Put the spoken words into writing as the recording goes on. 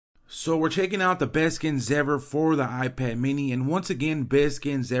So we're checking out the best skins ever for the iPad mini, and once again best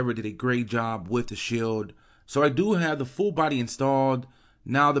skins ever did a great job with the shield. So I do have the full body installed.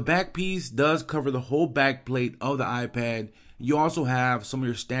 Now the back piece does cover the whole back plate of the iPad. You also have some of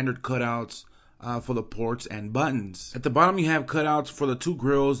your standard cutouts for the ports and buttons. At the bottom you have cutouts for the two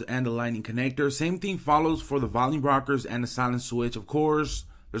grills and the lightning connector. Same thing follows for the volume rockers and the silent switch. Of course,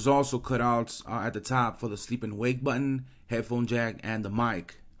 there's also cutouts at the top for the sleep and wake button, headphone jack, and the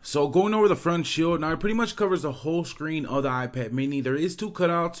mic. So going over the front shield, now it pretty much covers the whole screen of the iPad mini. There is two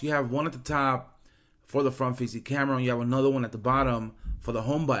cutouts. You have one at the top for the front facing camera, and you have another one at the bottom for the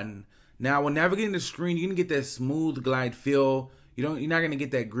home button. Now when navigating the screen, you're gonna get that smooth glide feel. You're not gonna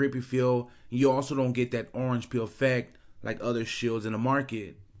get that grippy feel. You also don't get that orange peel effect like other shields in the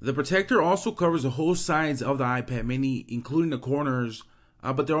market. The protector also covers the whole sides of the iPad mini, including the corners.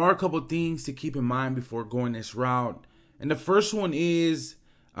 But there are a couple things to keep in mind before going this route. And the first one is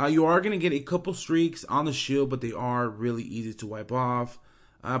you are going to get a couple streaks on the shield, but they are really easy to wipe off.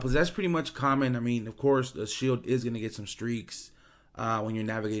 Because that's pretty much common. I mean, of course, the shield is going to get some streaks when you're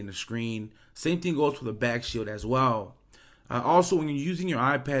navigating the screen. Same thing goes for the back shield as well. Also, when you're using your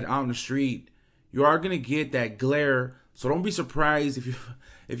iPad out in the street, you are going to get that glare. So don't be surprised if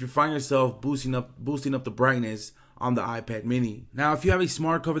you find yourself boosting up the brightness on the iPad mini. Now, if you have a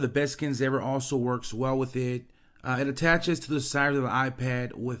smart cover, the best skins ever also works well with it. It attaches to the side of the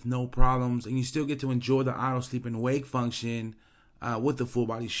iPad with no problems, and you still get to enjoy the auto sleep and wake function with the full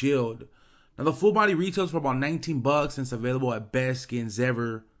body shield. Now the full body retails for about 19 bucks and it's available at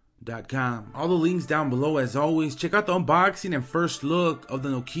bestSkinsEver.com. All the links down below as always. Check out the unboxing and first look of the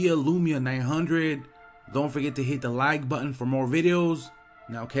Nokia Lumia 900. Don't forget to hit the like button for more videos,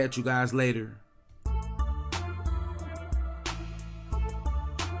 and I'll catch you guys later.